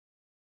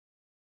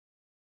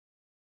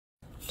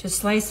To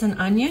slice an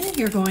onion,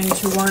 you're going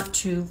to want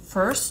to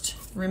first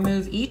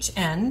remove each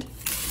end.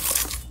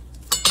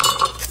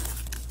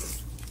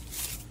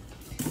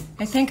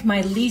 I think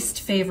my least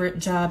favorite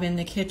job in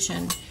the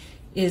kitchen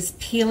is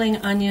peeling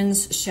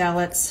onions,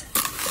 shallots,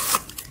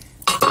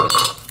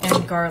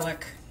 and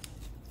garlic.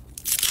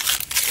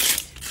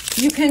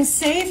 You can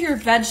save your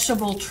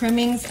vegetable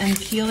trimmings and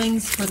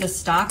peelings for the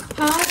stock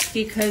pot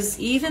because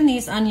even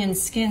these onion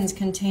skins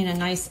contain a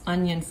nice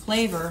onion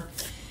flavor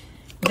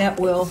that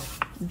will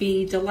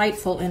be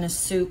delightful in a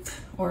soup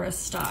or a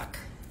stock.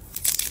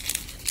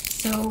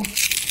 So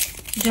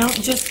don't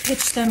just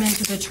pitch them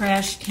into the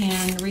trash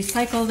can.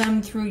 Recycle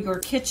them through your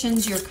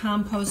kitchens, your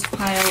compost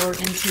pile, or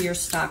into your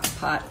stock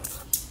pot.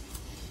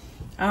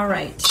 All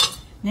right,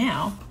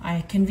 now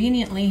I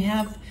conveniently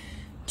have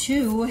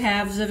 2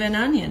 halves of an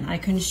onion. I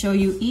can show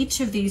you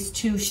each of these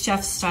 2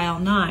 chef-style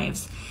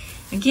knives.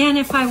 Again,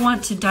 if I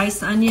want to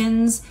dice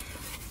onions,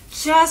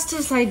 just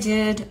as I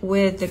did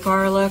with the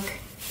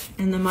garlic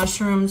and the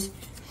mushrooms,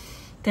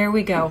 there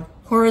we go.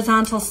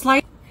 Horizontal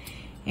slice,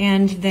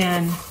 and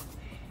then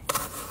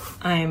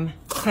I'm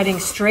cutting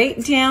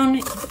straight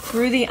down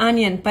through the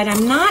onion, but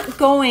I'm not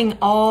going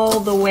all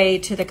the way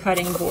to the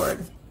cutting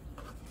board.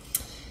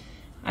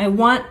 I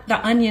want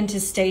the onion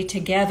to stay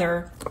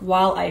together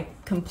while I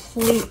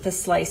complete the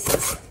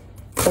slices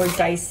or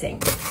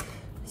dicing.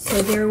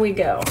 So there we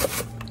go.